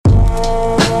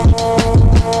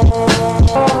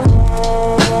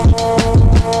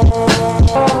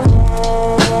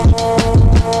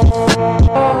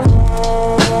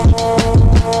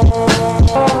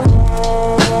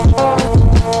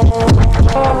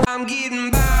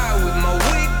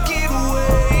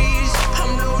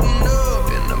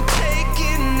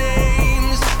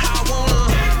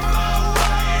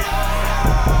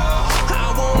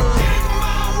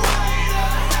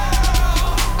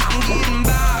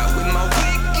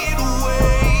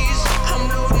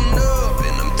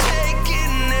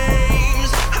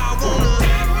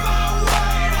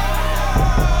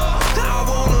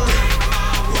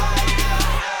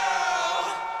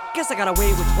away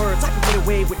with words, I can get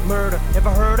away with murder. Ever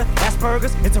heard of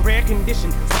Asperger's? It's a rare condition.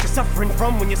 It's what you're suffering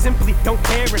from when you simply don't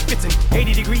care if it's an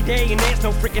 80-degree day and there's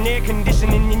no freaking air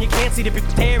conditioning, and you can't see the big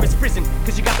terrace prison,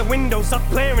 cause you got the windows up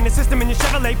blaring the system in your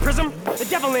Chevrolet Prism. The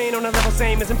devil ain't on a level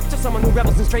same as him, just someone who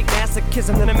rebels in straight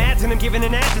masochism. Then imagine him giving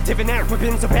an adjective and arrow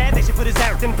been so bad they should put his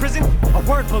act in prison. A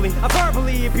word bully, a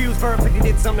verbally abused verb like they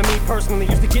did something to me personally.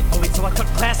 Used to get bullied, so I cut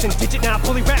class and digit. Now I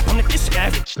fully rap, I'm the dish guy.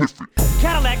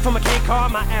 Cadillac from a K car,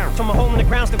 my arrow from a hole in the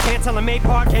ground, still can't tell I made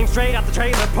part. Came straight out the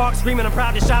trailer park, screaming I'm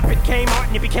proud to shop at Kmart,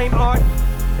 and it became art.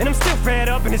 And I'm still fed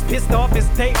up and it's pissed off as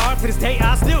they are. To this day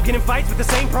I still get in fights with the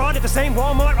same broad at the same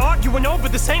Walmart, arguing over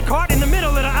the same cart in the middle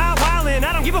of the aisle, wildin'.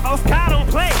 I don't give a fuck, I don't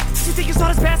play. You think you saw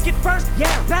this basket first?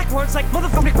 Yeah, backwards like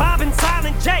motherfucking Bob and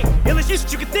Silent J. Illest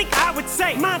shit you could think I would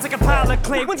say. Mine's like a pile of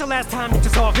clay. When's the last time that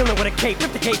you saw a villain with a cape?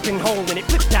 Ripped the cape and hole in it,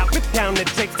 flipped out, ripped down the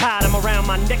drapes, tied them around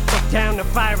my neck, took down the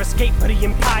fire escape of the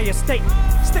Empire State.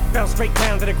 Stick fell straight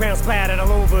down to the ground, splattered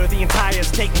all over the entire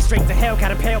state, and straight to hell,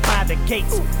 got impaled by the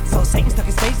gates. So Satan stuck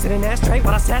his face in an ashtray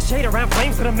while I sashayed around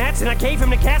flames with a match, and I gave him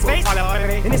the cat's face.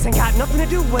 And this ain't got nothing to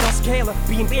do with a scalar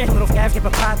being big, little scabs get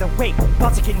by the weight.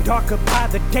 Thoughts are getting darker by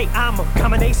the day. I'm a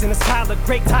combination of Skylar,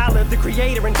 Great Tyler, the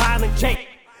creator, and Violent J.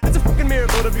 It's a fucking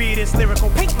miracle to be this lyrical.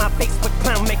 Paint my face with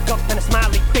clown makeup and a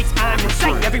smiley face. I'm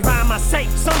insane. Every rhyme I say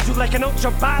sums you like an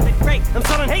ultraviolet ray. I'm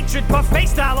selling hatred, buffet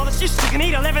style. All the shit you can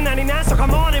eat, $11.99. So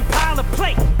come on and pile a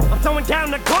plate. I'm throwing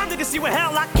down the gauntlet to see what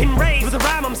hell I can raise. With a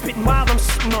rhyme I'm spitting while I'm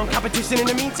shitting on competition. In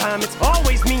the meantime, it's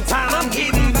always meantime. I'm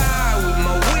getting by with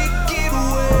my wicked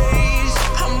ways.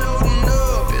 I'm loading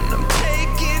up and I'm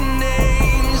taking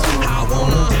names. I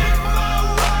wanna.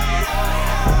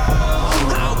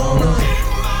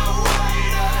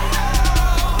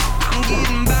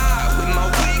 Getting by with my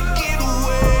wicked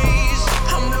ways.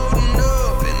 I'm loading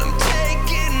up and I'm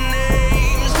taking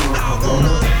names. I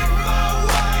wanna.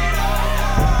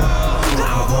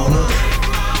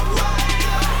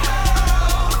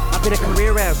 I've been a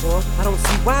career asshole. I don't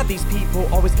see why these people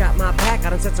always got my back. I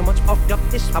done said so much fucked up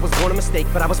ish. I was born a mistake,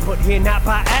 but I was put here not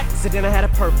by accident. I had a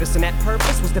purpose, and that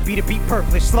purpose was to be the beat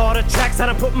purplish. Slaughter tracks, I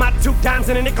done put my 2 dimes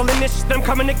in a nickel in this shit. I'm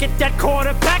coming to get that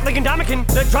quarterback like Indomitian.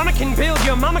 The drama can build,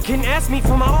 your mama can ask me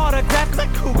for my autograph, cause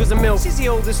that cougar's a milk. She's the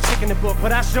oldest chick in the book,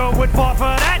 but I sure would fall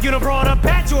for that. You done brought a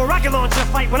bat to a rocket launcher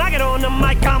fight. When I get on the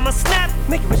mic, I'ma snap.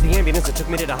 Make it wish the ambulance that took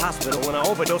me to the hospital when I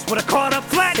overdosed would've caught up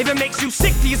flat. If it makes you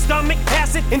sick to your stomach,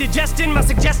 acid, indigestion, my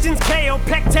suggestions, KO,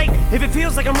 pectate. If it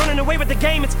feels like I'm running away with the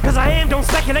game, it's cause I am, don't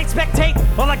speculate, spectate.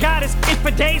 All I got is it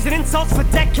for days and insults for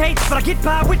decades. But I get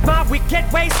by with my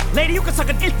wicked ways. Lady, you can suck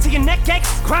an it to your neck aches.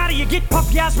 Cry till you get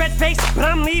puffy eyes, red face. But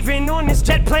I'm leaving on this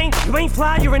jet plane. You ain't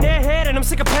fly, you're an airhead, and I'm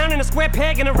sick of pounding a square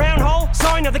peg in a round hole.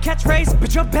 Sorry, another catchphrase,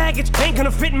 but your baggage ain't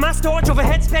gonna fit in my storage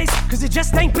overhead space, cause it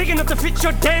just ain't big enough to fit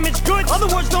your damaged goods. Other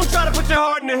words, don't try to put your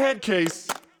heart in a head case.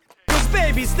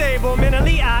 Baby stable,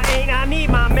 mentally I ain't. I need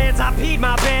my meds, I peed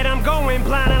my bed. I'm going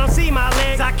blind, I don't see my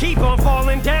legs. I keep on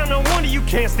falling down, no wonder you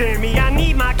can't stand me. I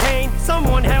need my cane,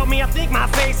 someone help me. I think my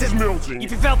face is melting.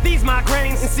 If you felt these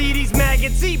migraines and see these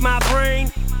maggots eat my brain,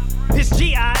 this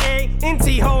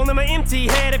GIA-NT hole in my empty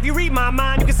head. If you read my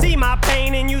mind, you can see my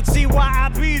pain, and you'd see why I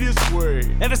be this way.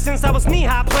 Ever since I was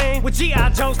knee-high playing with G.I.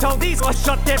 Jones, told these or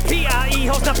shut their PIE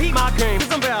hoes, now peep my game.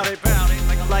 Cause I'm bout it,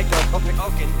 like a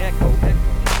fucking echo.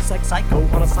 Like psycho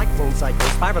on a cyclone cycle,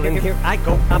 spiraling here I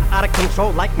go. I'm out of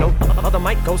control like no other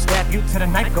might go. Stab you to the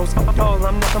night goes. Y'all,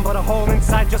 I'm nothing but a hole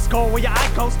inside your skull where your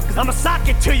eye goes. Cause I'm a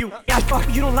socket to you.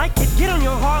 You don't like it? Get on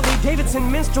your Harley Davidson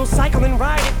minstrel cycle and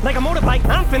ride it like a motorbike.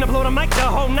 I'm finna blow the mic the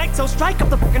whole night, so strike up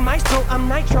the fucking maestro. I'm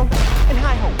Nitro and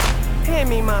hi-ho. Hand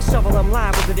me my shovel, I'm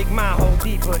liable to dig my hole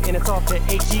deeper, and it's off the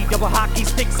HE double hockey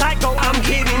stick psycho. I'm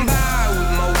getting by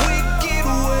with my wicked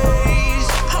ways.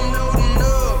 I'm loading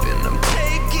up and I'm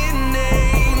taking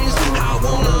names. I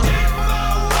wanna.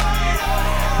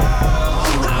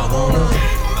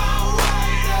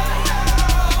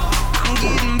 I'm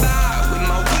getting by with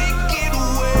my wicked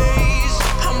ways.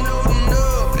 I'm loading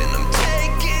up and I'm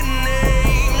taking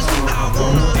names. I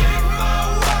wanna.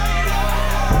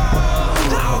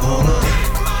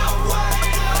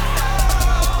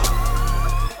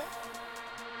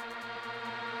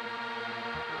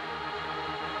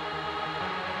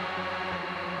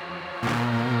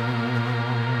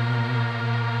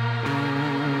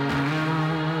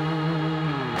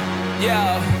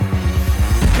 Yeah,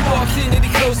 you walked into the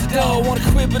close the door. Wanna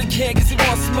quit but he can't cause he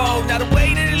wants some more. Now the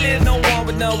way that he lives, no one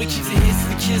would know. He keeps it his so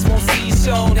the kids won't see it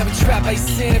shown. Never trapped by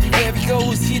sin everywhere he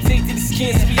goes. He addicted to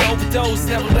skins to be overdosed.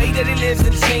 Now the way that he lives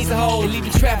and he changed the whole. They leave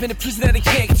him trapped in a prison that he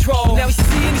can't control. Now he's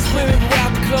seeing these women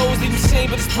without the clothes. Leaving shame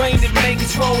but his brain didn't make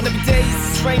control. And every day is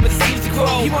the strain but it seems to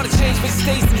grow. He wanna change but he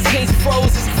stays and the change froze.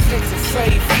 He's conflicted,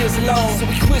 afraid, feels alone. So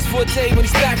he quits for a day when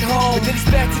he's back home. But then he's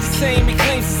back to the same, he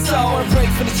claims his soul. Wanna break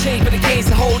from the chain but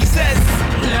against the hold. He says,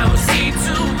 now I see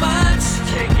too much,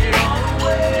 take it all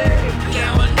away.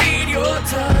 Now I need your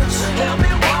touch, help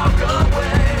me walk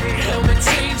away. Help me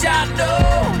change, I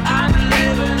know I'm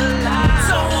living a lie.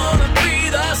 Don't wanna be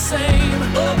the same.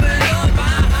 Open up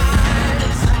my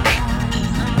eyes,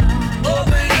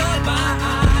 open up my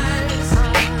eyes,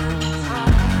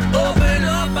 open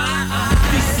up my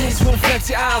eyes. These things will affect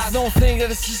your eyes. Don't think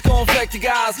that it's just gonna affect the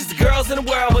guys. Cause the girls in the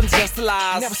world wouldn't just the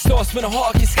lies. Never starts when the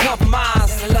heart gets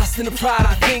compromised. And the lust and the pride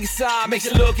I think inside makes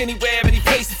you look anywhere, any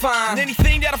place to find.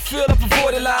 Anything that'll fill up,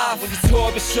 avoid it live. When you're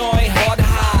torn but sure ain't hard to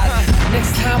hide.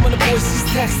 Next time when the voice is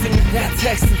texting, that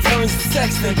texting turns to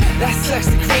sexting. That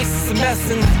sexting creates a mess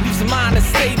and leaves the mind in a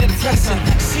state of depression.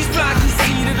 She's blind, can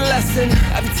see to the lesson.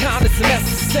 Every time it's a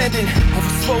message sending of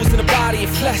exposing the body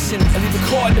and flesh and leave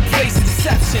caught in the place of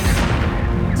deception.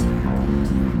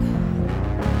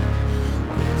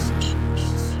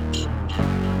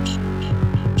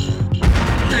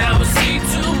 Now I see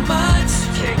too much,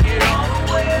 take it all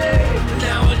away.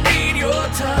 Now I need your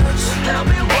touch, help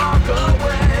me walk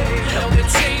away. Help me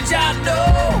change, I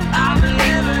know I'm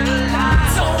living a lie.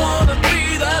 Don't wanna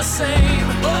be the same.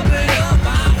 Open up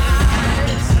my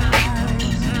eyes,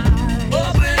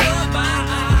 open up my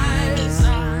eyes,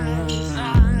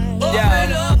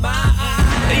 open up my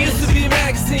eyes. There used to be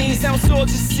magazines, now it's all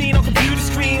just seen on computer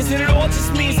screens. And it all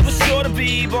just means it was sure to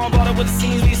be bombarded with the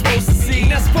scenes we supposed to see.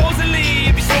 Now supposedly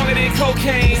it'd be stronger than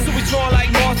cocaine. So we draw like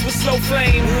moths with slow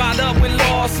flame. Lined up with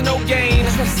loss and no gain.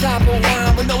 Try to stop a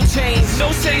wine with no change.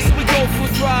 No chase, so we go full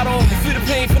throttle. Feel the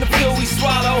pain from the pill we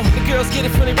swallow. The girls get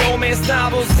it from their romance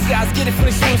novels. The guys get it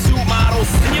from their swimsuit models.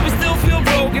 And yeah, we still feel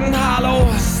broken and hollow.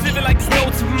 Just living like there's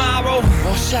no tomorrow.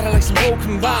 All shattered like some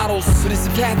broken bottles. But it's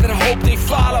a path that I hope they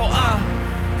follow,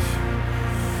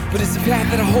 But it's a path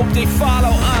that I hope they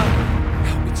follow,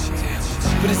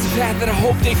 But it's a path that I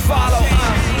hope they follow,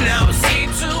 Now I see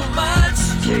too much,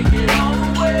 take it all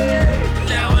away.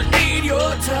 Now I need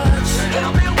your touch,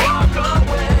 help me walk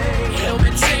away. Help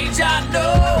me change, I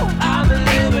know I'm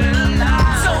living a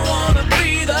lie. Don't wanna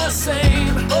be the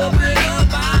same. Open up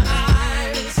my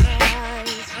eyes,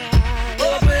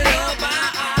 open up my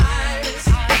eyes,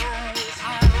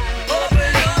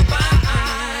 open up my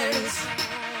eyes.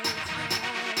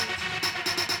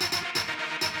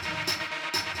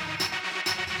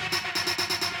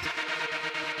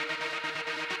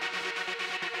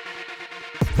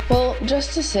 Well,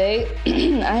 just to say,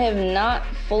 I have not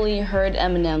fully heard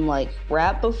Eminem like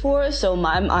rap before, so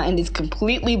my mind is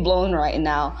completely blown right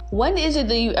now. When is it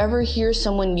that you ever hear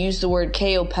someone use the word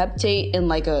kaopeptate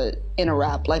in a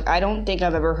rap? Like, I don't think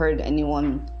I've ever heard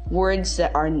anyone words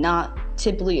that are not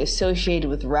typically associated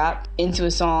with rap into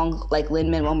a song like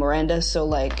Lin-Manuel Miranda. So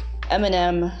like,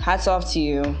 Eminem, hats off to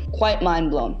you. Quite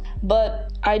mind blown.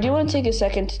 But I do want to take a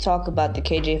second to talk about the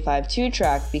KJ52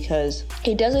 track because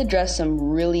it does address some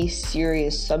really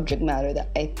serious subject matter that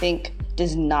I think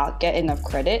does not get enough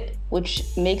credit, which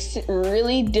makes it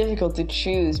really difficult to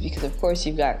choose because of course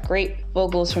you've got great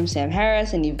vocals from Sam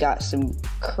Harris and you've got some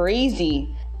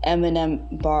crazy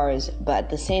Eminem bars, but at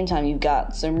the same time you've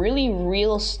got some really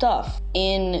real stuff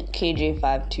in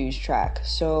KJ52's track.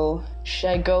 So should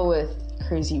I go with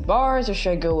crazy bars or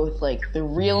should I go with like the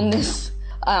realness?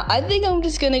 I think I'm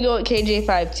just gonna go with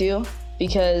KJ52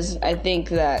 because I think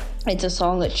that it's a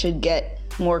song that should get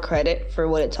more credit for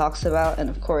what it talks about, and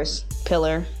of course,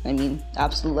 Pillar,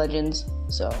 absolute legends.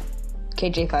 So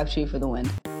KJ52 for the win.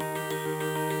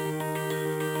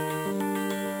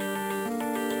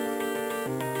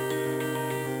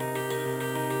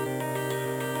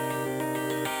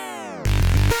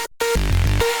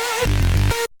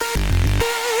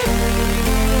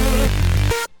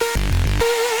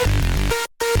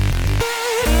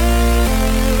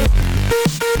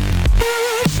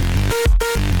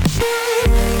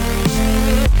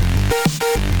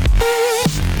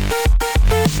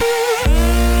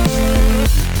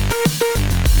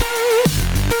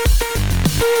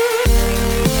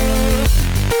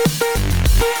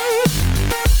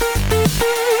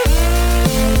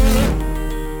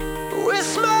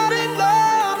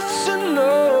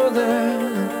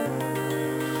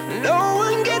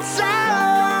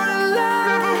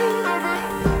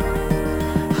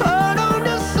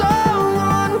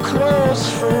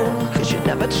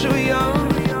 too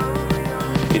young.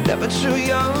 You're never too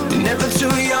young. You're never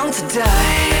too young to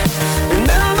die.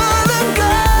 Remember the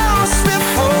girls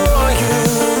before you.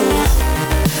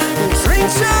 Drink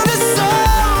till the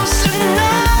souls should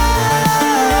know.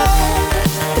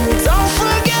 And don't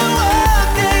forget what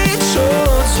they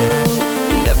told you.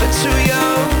 You're never too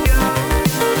young.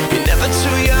 You're never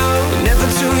too young. You're never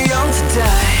too young to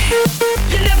die.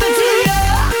 You're never too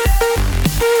young.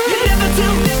 You're never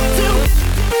too.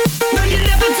 No, you're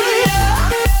never too young.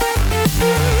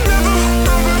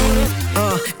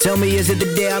 Tell me, is it the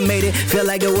day I made it? Feel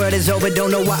like the world is over,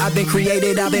 don't know why I've been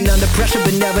created. I've been under pressure,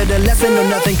 but nevertheless I know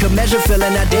nothing could measure.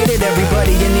 Feeling outdated,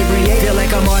 everybody inebriated. Feel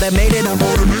like I'm automated, I'm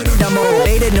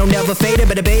motivated, no never faded,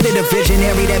 but debated. A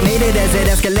visionary that made it as it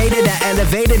escalated. I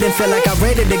elevated and feel like I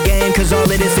rated the game. Cause all of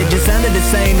this, it just sounded the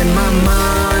same in my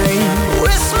mind. We're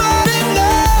smart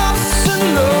enough to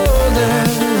know that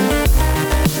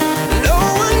no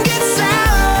one gets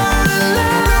out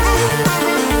alive.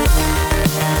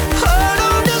 Hold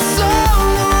on to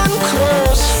someone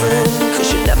close, friend. Cause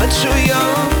you're never too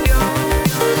young.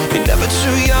 You're never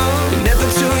too young. You're never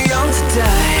too young to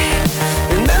die.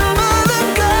 Remember the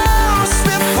girls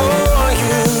before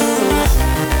you.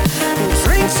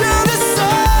 Drink till the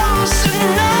souls should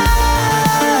know.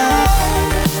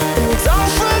 And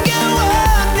don't forget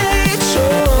what they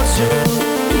told you.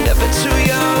 You're never too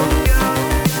young.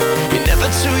 You're never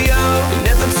too young. You're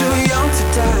never too young to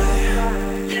die.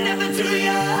 You're never too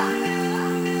young.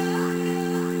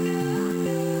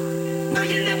 No,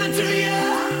 you're never too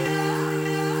young.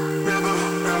 Never,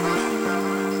 never.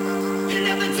 You're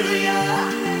never too young.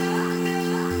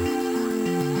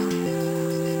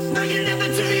 No, you're never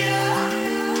too young.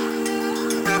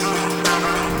 Never,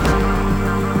 never.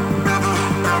 Never,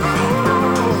 never.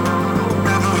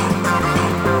 Never, never.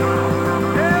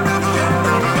 Never, never.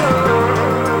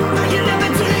 No, you're never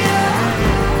too young.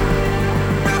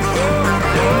 Never,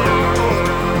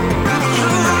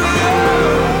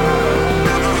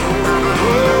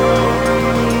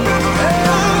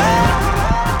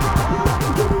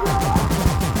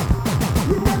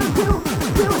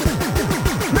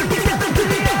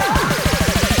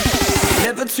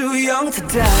 never too young to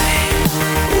die.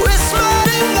 We're smart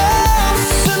enough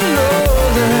to know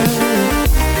that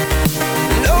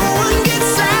no one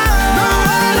gets out.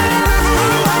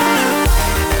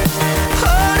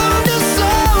 Hold on to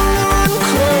someone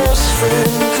close,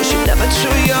 friend. Cause you're never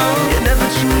too young. You're never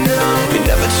too young. You're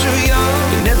never too young.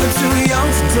 You're never too young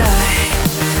to die.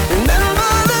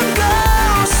 Remember the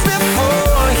girls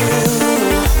before you.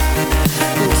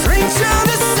 Drink till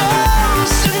the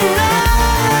souls should know.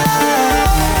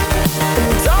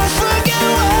 And don't forget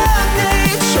what they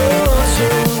told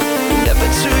you. You're never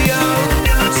too young.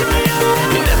 Never too young.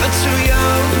 You're never too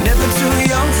young. You're never too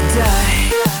young to die.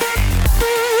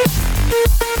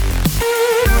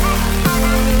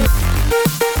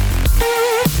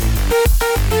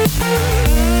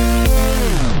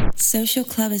 Social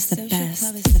Club is the best.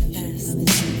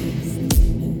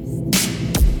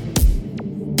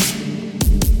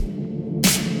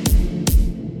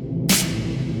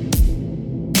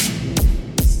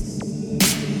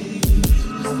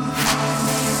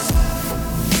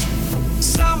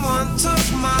 Someone took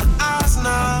my eyes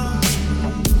now.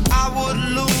 I would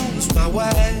lose my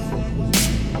way.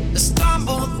 To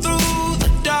stumble through the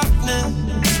darkness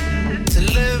to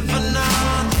live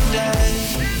another day.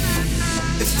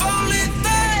 If only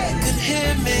they could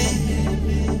hear me,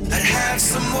 I'd have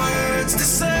some words to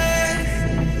say.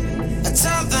 I'd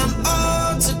tell them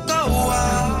all to go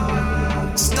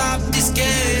out, stop these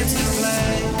games to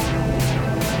play.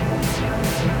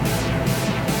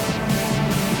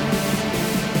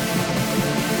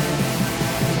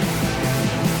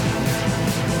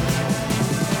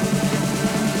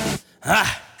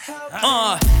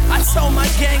 I told my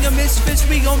gang of misfits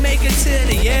we gon' make it to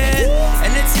the end.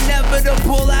 And it's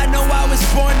inevitable, I know I was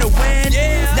born to win.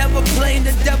 Never blamed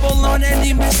the devil on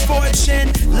any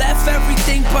misfortune. Left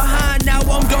everything behind, now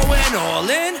I'm going all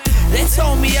in. They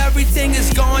told me everything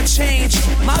is gonna change.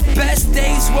 My best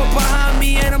days were behind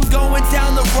me and I'm going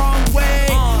down the wrong way.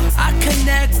 I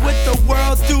connect with the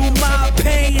world through my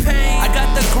pain. I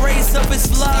got the grace of his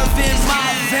love in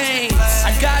my veins.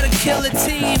 I gotta kill a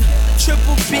team,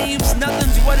 triple beams,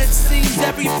 nothing's what it seems.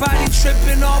 Everybody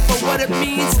tripping off of what it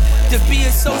means to be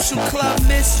a social club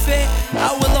misfit.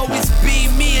 I will always be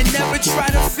me and never try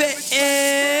to fit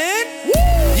in.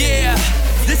 Yeah,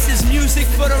 this is music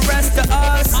for the rest of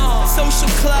us. Social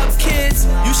club kids,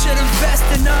 you should invest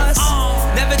in us.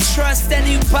 Never trust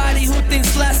anybody who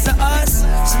thinks less of us.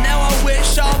 So now I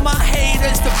wish all my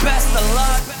haters the best of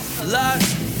luck.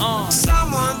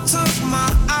 Someone took my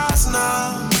eyes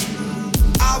now.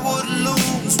 I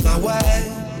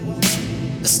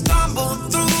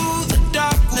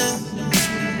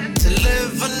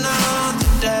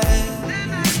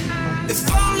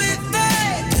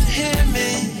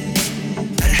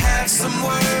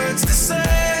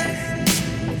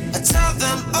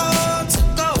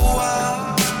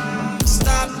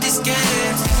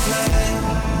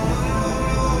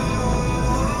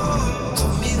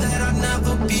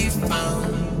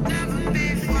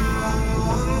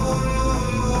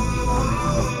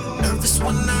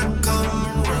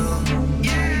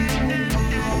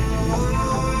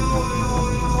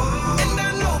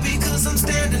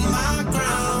my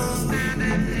ground.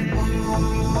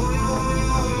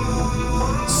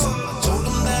 So I told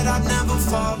them that I'd never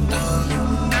fall down.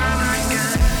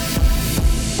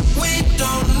 We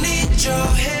don't need your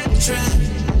hatred.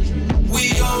 We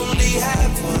only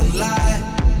have one life.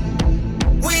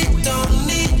 We don't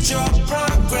need your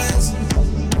progress.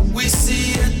 We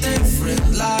see a different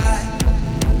light.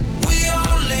 We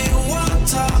only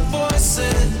want our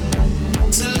voices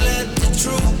to let the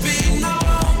truth be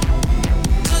known.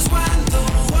 'Cause when the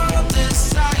world is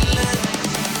silent,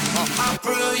 our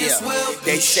brilliance will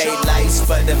be They say shown. life's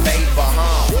for the vapor,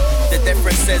 The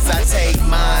difference is I take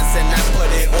mines and I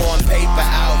put it on paper,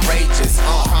 outrageous,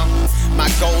 My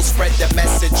goals spread the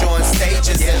message on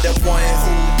stages, and the one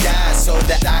who died so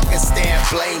that I can stand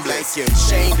blameless,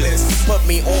 shameless. Put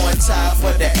me on top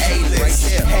of the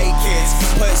A-list. Hey kids,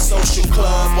 put Social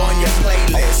Club on your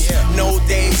playlist. No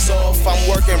days off, I'm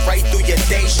working right through your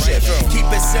day shift. Keep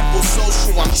it simple,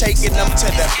 social, I'm taking them to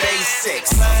the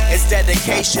basics. It's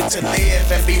dedication to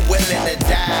live and be willing to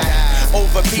die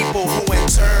over people who in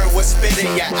turn will spit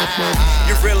in your eye.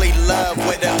 You really love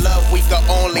with a love we can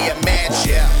only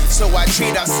imagine. So I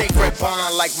treat our sacred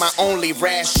bond like my only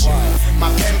ration.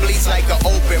 My pen bleeds like an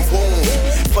open wound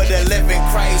for the living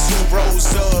Christ who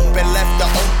rose up and left the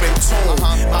open tomb.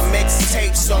 My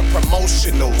mixtapes are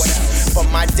promotionals, but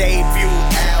my debut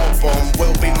album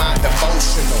will be my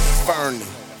devotional. Fernie.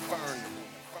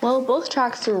 Well, both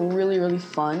tracks were really, really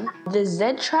fun. The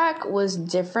Z track was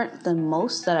different than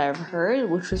most that I've heard,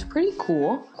 which was pretty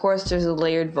cool. Of course, there's the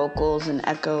layered vocals and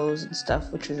echoes and stuff,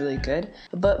 which was really good.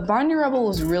 But Barney Rubble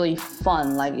was really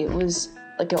fun. Like, it was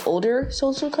like an older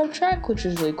Social Club track, which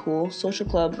was really cool. Social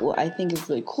Club, what I think is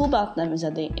really cool about them is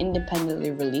that they independently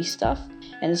release stuff.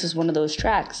 And this is one of those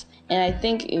tracks. And I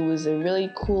think it was a really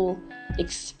cool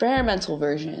experimental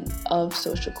version of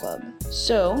Social Club.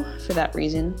 So, for that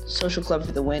reason, Social Club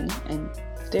for the win. And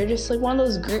they're just like one of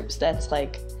those groups that's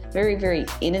like very, very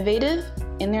innovative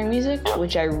in their music,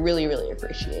 which I really, really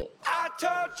appreciate. I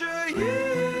torture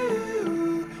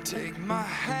you, take my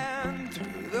hand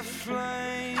through the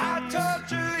flame. I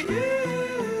torture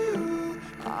you,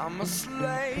 I'm a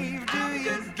slave to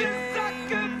your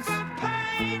games.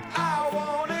 I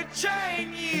wanna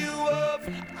chain you up,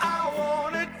 I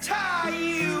wanna tie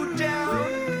you down.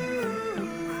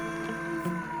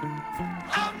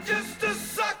 I'm just a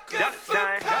sucker for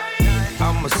pain.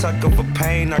 I'm a sucker for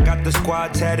pain. I got the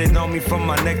squad tatted on me from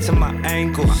my neck to my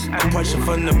ankles. The pressure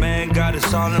from the man got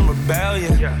us all in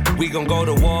rebellion. We gon' go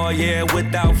to war, yeah,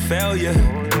 without failure.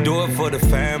 Do it for the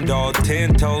fam, dog.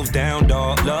 10 toes down,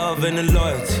 dog. Love and the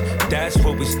loyalty, that's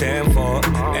what we stand for.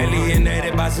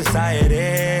 Alienated by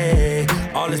society.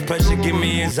 All this pressure give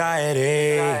me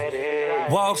anxiety.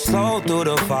 Walk slow through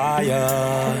the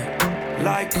fire.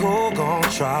 Like who gon'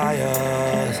 try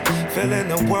us? Feeling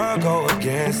the world go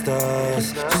against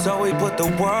us. So we put the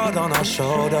world on our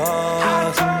shoulders.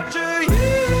 I torture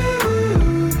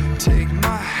you, take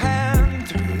my hand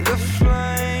through the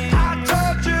flame. I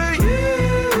torture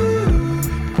you,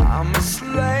 I'm a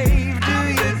slave to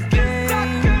your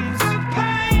games.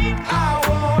 I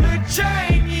wanna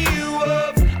chain you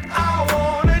up, I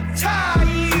wanna tie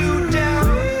you down.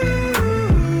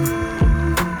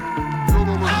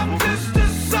 I'm just a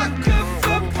sucker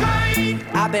for pain.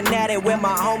 I've been at it with my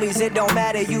homies, it don't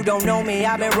matter, you don't know me.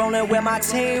 I've been rolling with my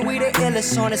team, we the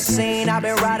illest on the scene. I've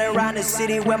been riding around the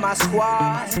city with my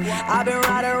squad. I've been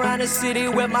riding around the city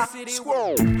with my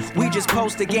squad. We just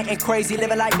posted getting crazy,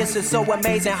 living like this is so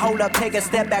amazing. Hold up, take a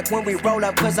step back when we roll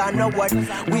up, 'cause I know what.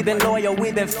 We've been loyal,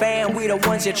 we've been fan, we the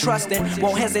ones you're trusting.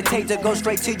 Won't hesitate to go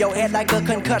straight to your head like a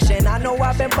concussion. I know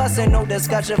I've been busting, no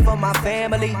discussion for my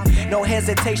family. No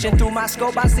hesitation through my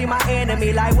scope, I see my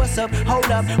enemy like, what's up,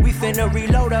 hold up, we finna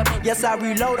reload up. Yes, I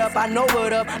reload up, I know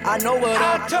what up, I know what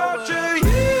up. I torture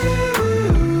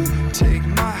you, take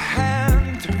my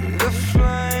hand through the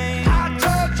flame. I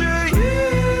torture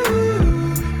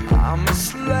you, I'm a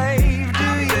slave to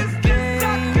your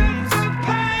games.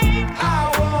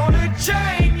 I wanna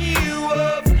chain you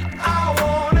up, I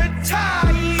wanna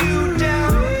tie you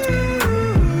down.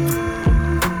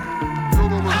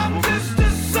 I'm just a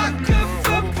sucker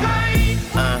for pain.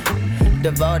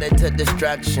 Devoted to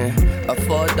destruction, a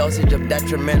full dosage of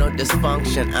detrimental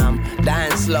dysfunction. I'm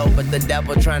dying slow, but the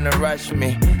devil trying to rush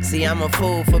me. See, I'm a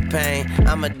fool for pain.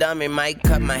 I'm a dummy, might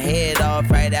cut my head off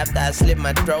right after I slit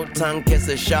my throat. Tongue kiss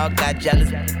a shark, got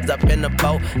jealous up in the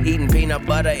boat, eating peanut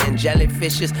butter and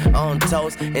jellyfishes on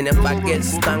toast. And if I get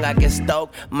stung, I get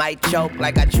stoked. Might choke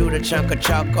like I chewed a chunk of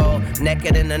charcoal.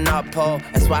 Naked in the North Pole,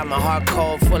 that's why my heart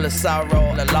cold, full of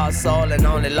sorrow. A lost soul, and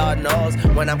only Lord knows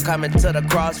when I'm coming to the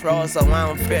crossroads. So I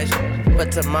don't fish,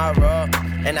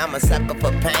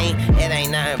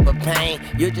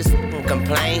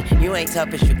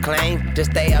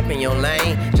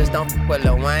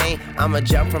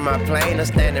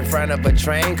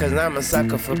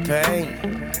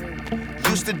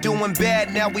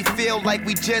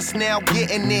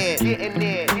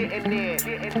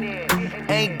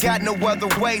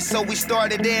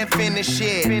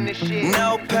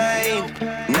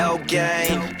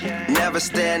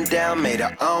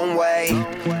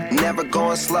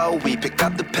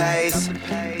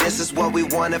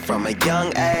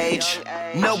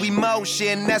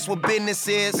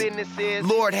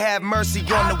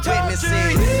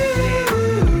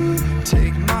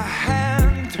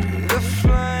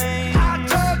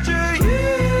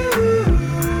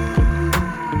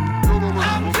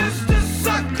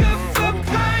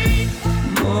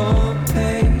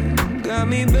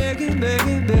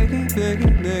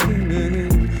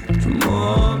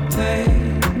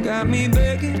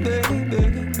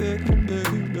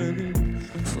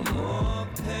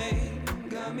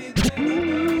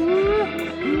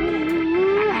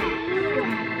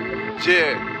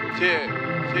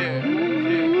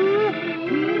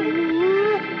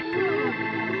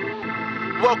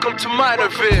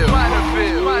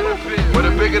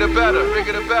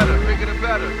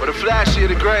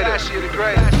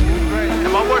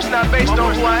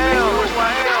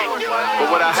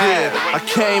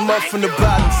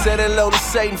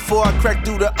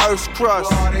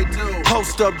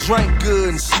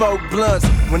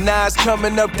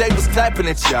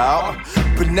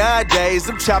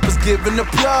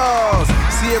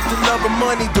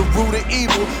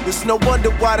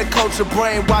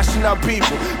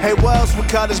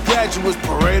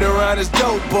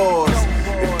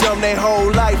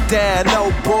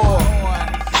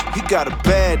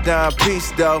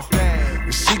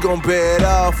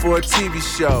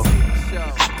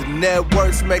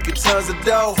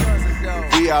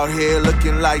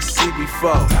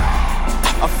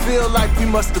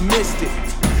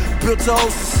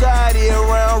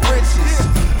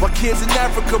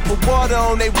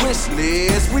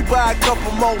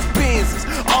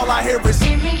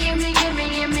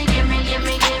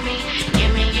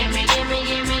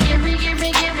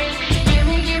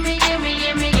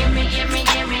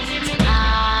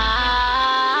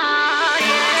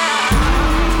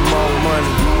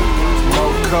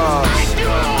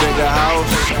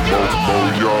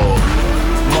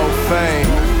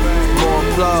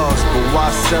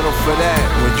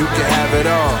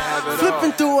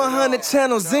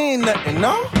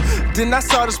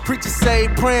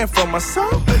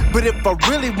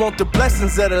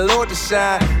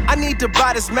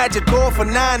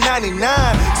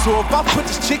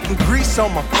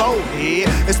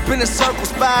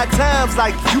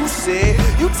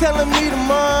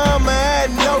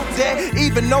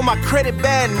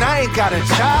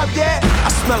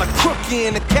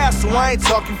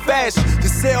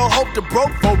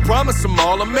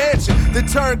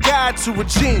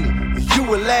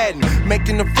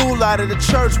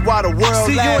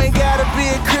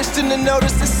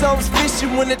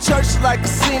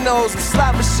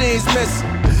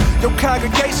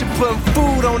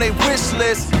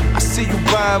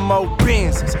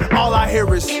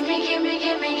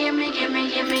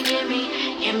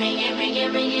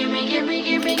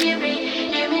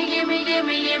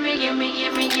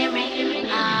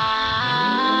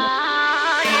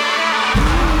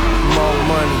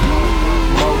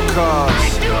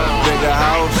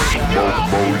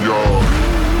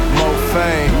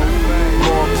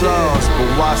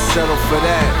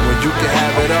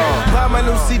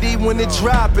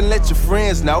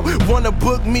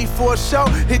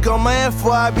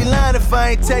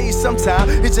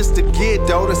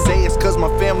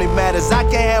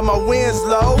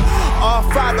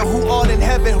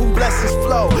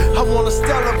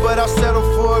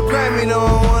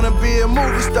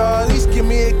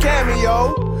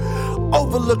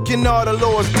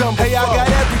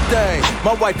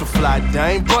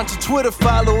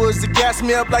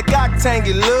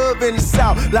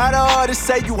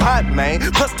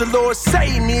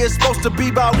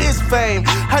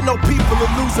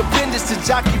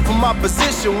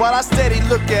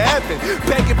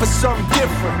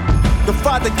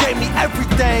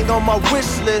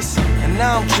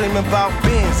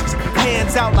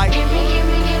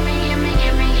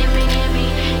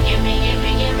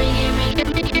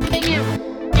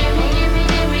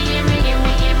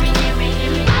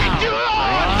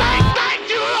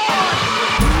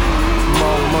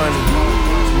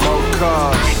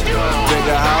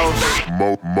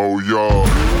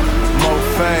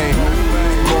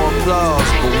 flaws,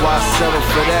 but why settle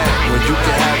for that when you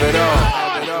can have it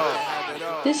all?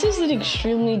 This is an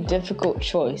extremely difficult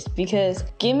choice because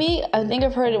Gimme, I think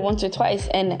I've heard it once or twice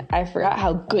and I forgot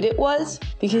how good it was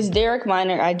because Derek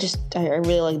Minor, I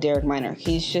really like Derek Minor.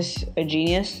 He's just a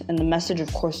genius and the message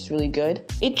of course is really good.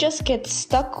 It just gets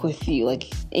stuck with you.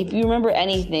 Like if you remember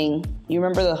anything, you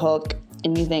remember the hook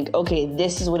and you think, okay,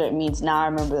 this is what it means, now I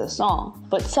remember the song.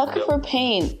 But Sucker for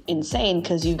Pain, insane,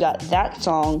 because you've got that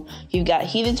song, you've got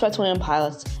Heathens by 21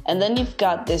 Pilots, and then you've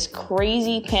got this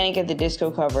crazy Panic at the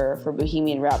Disco cover for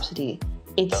Bohemian Rhapsody.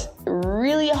 It's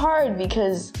really hard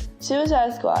because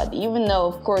Suicide Squad, even though,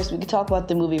 of course, we could talk about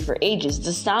the movie for ages,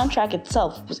 the soundtrack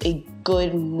itself was a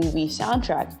good movie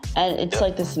soundtrack, and it's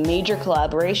like this major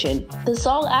collaboration. The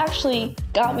song actually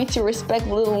got me to respect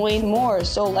Lil Wayne more,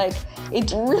 so like,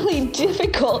 it's really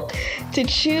difficult to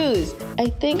choose. I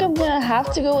think I'm gonna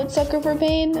have to go with Sucker for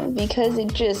Pain because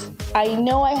I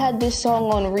know I had this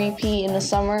song on repeat in the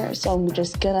summer, so I'm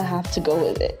just gonna have to go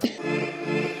with it.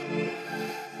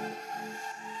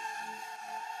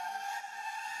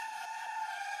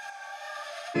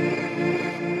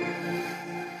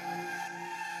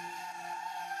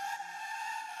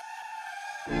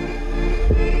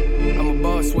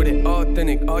 With it,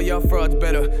 authentic, all y'all frauds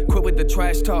better quit with the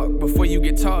trash talk before you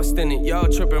get tossed in it.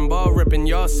 Y'all tripping, ball ripping,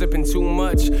 y'all sipping too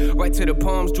much, right to the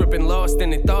palms dripping, lost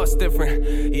in it, thoughts different.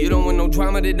 You don't want no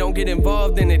drama, that don't get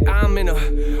involved in it. I'm in a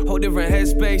whole different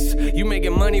headspace. You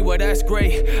making money, well that's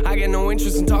great. I got no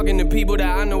interest in talking to people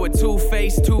that I know are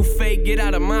two-faced, too fake. Get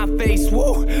out of my face,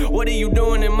 woo. What are you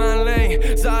doing in my lane?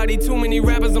 There's already too many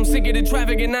rappers, I'm sick of the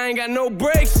traffic and I ain't got no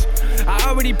brakes. I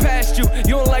already passed you,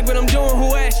 you don't like what I'm doing,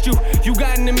 who asked you? You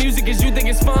got in the music cause you think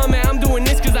it's fun, man, I'm doing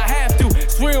this cause I have to.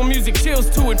 It's real music, chills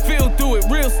to it, feel through it,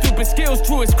 real stupid skills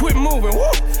true, it's quit moving,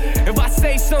 woo. If I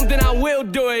say something, I will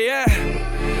do it,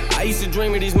 yeah. I used to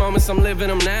dream of these moments, I'm living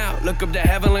them now. Look up to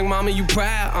heaven like, mama, you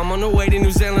proud. I'm on the way to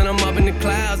New Zealand, I'm up in the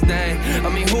clouds, dang. I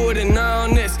mean, who would've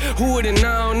known this? Who would've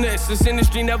known this? This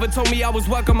industry never told me I was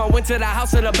welcome. I went to the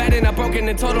house of the bad and I broke in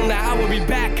and told them that I would be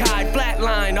back high,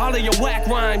 flatline. All of your whack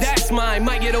rhymes, that's mine.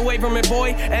 Might get away from it,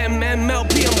 boy.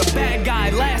 MMLP, I'm the bad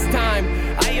guy. Last time,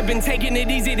 I have been taking it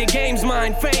easy, the game's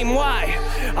mine. Fame, why?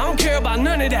 I don't care about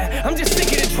none of that. I'm just sick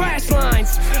of the trash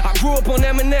lines. I grew up on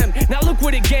Eminem, now look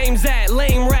where the game's at.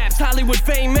 Lame raps, Hollywood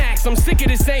fame max. I'm sick of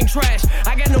the same trash.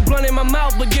 I got no blunt in my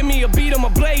mouth, but give me a beat, I'ma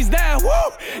blaze that.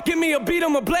 Woo! Give me a beat,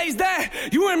 I'ma blaze that.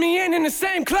 You and me in the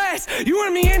same class. You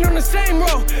and me in on the same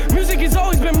row. Music has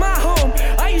always been my home.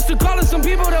 I used to call it some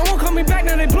people that won't call me back,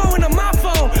 now they blowing up my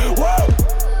phone. Woo!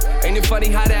 Ain't it funny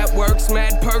how that works?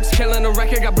 Mad perks, killing the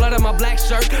record, got blood on my black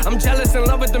shirt. I'm jealous in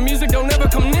love with the music, don't ever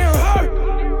come near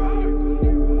her.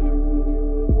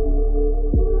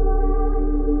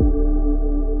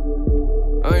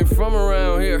 I ain't from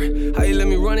around here. How you let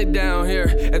me run it down here?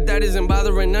 If that isn't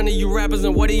bothering none of you rappers,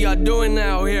 then what are y'all doing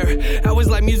out here? I was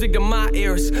like music to my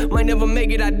ears. Might never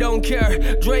make it, I don't care.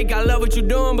 Drake, I love what you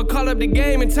doing, but call up the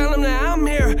game and tell them that I'm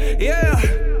here.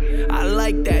 Yeah. I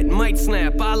like that, might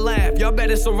snap, I laugh. Y'all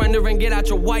better surrender and get out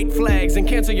your white flags and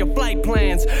cancel your flight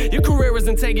plans. Your career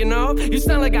isn't taking off, you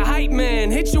sound like a hype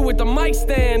man. Hit you with the mic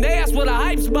stand, they ask what a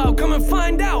hype's about. Come and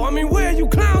find out, I mean, where you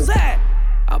clowns at?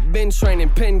 I've been training,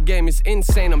 pen game is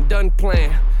insane, I'm done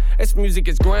playing. This music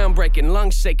is groundbreaking,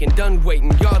 lungs shaking, done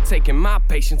waiting. Y'all taking my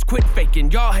patience, quit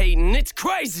faking, y'all hating, it's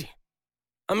crazy.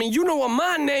 I mean, you know what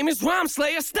my name is, Rhyme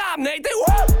Slayer, stop, Nate,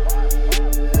 woo!